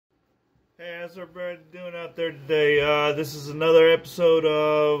Hey, how's everybody doing out there today? This is another episode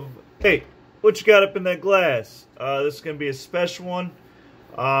of Hey, what you got up in that glass? This is going to be a special one.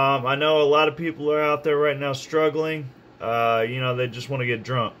 I know a lot of people are out there right now struggling. They just want to get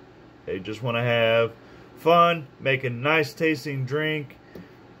drunk. They just want to have fun, make a nice tasting drink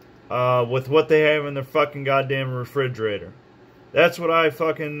with what they have in their fucking goddamn refrigerator. That's what I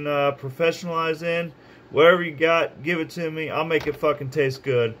fucking professionalize in. Whatever you got, give it to me. I'll make it fucking taste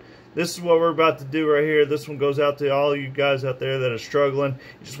good. This is what we're about to do right here. This one goes out to all you guys out there that are struggling.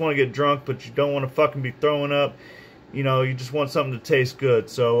 You just want to get drunk, but you don't want to fucking be throwing up. You know, you just want something to taste good.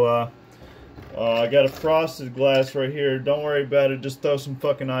 So, I got a frosted glass right here. Don't worry about it. Just throw some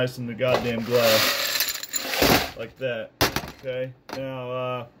fucking ice in the goddamn glass. Like that. Okay?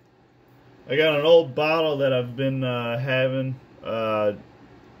 Now, I got an old bottle that I've been having.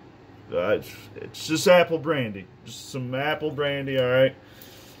 It's just apple brandy. Just some apple brandy, alright?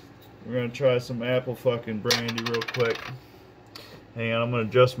 We're going to try some apple fucking brandy real quick. Hang on, I'm going to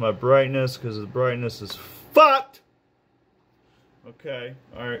adjust my brightness because the brightness is fucked! Okay,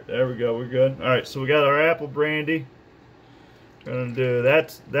 alright, there we go, we're good. Alright, so we got our apple brandy. We're going to do,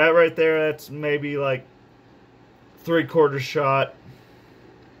 that right there, that's maybe like 3/4 shot.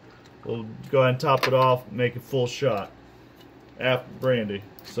 We'll go ahead and top it off, make it full shot. Apple brandy,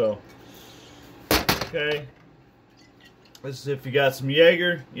 so. Okay. This is if you got some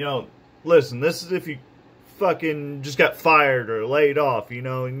Jager, listen, this is if you fucking just got fired or laid off,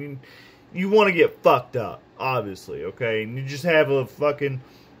 and you want to get fucked up, obviously, okay? And you just have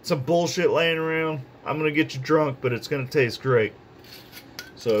some bullshit laying around. I'm going to get you drunk, but it's going to taste great.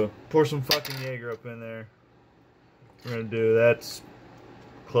 So, pour some fucking Jager up in there. We're going to do, that's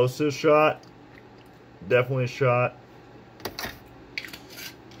close to a shot. Definitely a shot.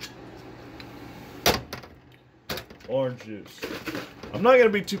 Orange juice. I'm not going to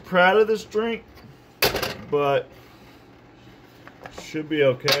be too proud of this drink, but should be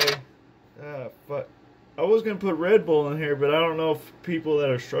okay. But I was going to put Red Bull in here, but I don't know if people that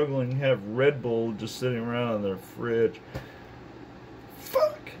are struggling have Red Bull just sitting around in their fridge.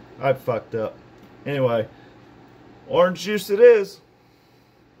 Fuck. I fucked up. Anyway, orange juice it is.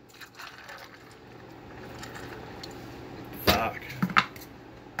 Fuck.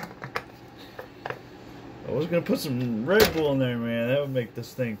 I was gonna put some Red Bull in there, man. That would make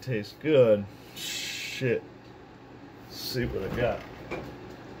this thing taste good. Shit. Let's see what I got.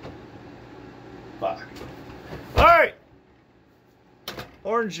 Fuck. Alright!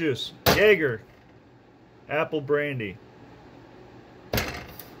 Orange juice. Jager. Apple brandy.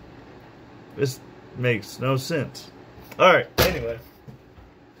 This makes no sense. Alright, anyway.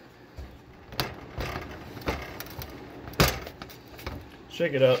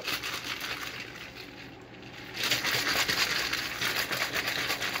 Shake it up.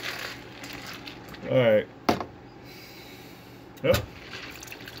 Alright. Yep.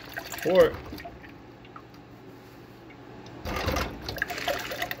 Pour it.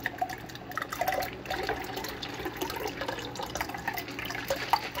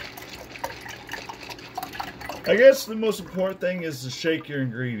 I guess the most important thing is to shake your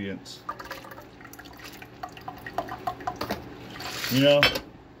ingredients.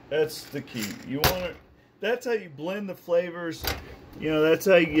 That's the key. You want it. That's how you blend the flavors. That's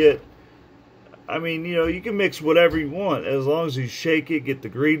how you get. You can mix whatever you want as long as you shake it, get the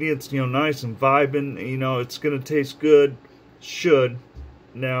ingredients, nice and vibing. It's going to taste good. Should.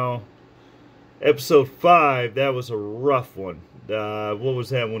 Now, episode 5, that was a rough one. What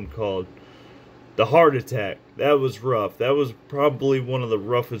was that one called? The Heart Attack. That was rough. That was probably one of the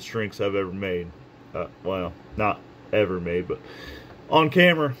roughest drinks I've ever made. Well, not ever made, but on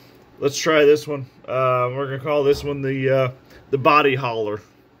camera. Let's try this one. We're going to call this one the Body Holler.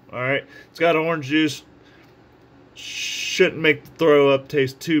 Alright, it's got orange juice. Shouldn't make the throw up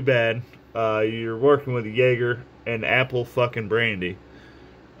taste too bad. You're working with Jager and apple fucking brandy.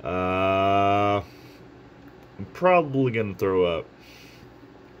 I'm probably gonna throw up.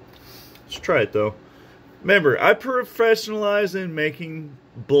 Let's try it though. Remember, I professionalize in making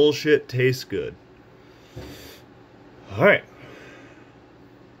bullshit taste good. Alright.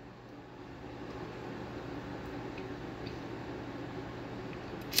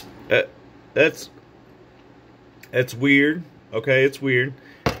 That's weird. Okay, it's weird.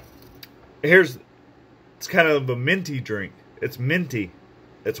 It's kind of a minty drink. It's minty.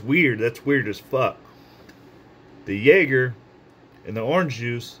 That's weird. That's weird as fuck. The Jager and the orange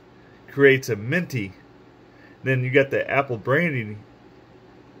juice creates a minty. Then you got the apple brandy.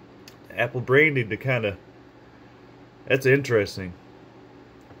 Apple brandy to kind of. That's interesting.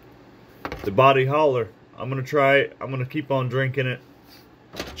 The Body Holler. I'm gonna try it. I'm gonna keep on drinking it.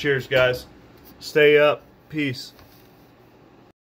 Cheers, guys. Stay up. Peace.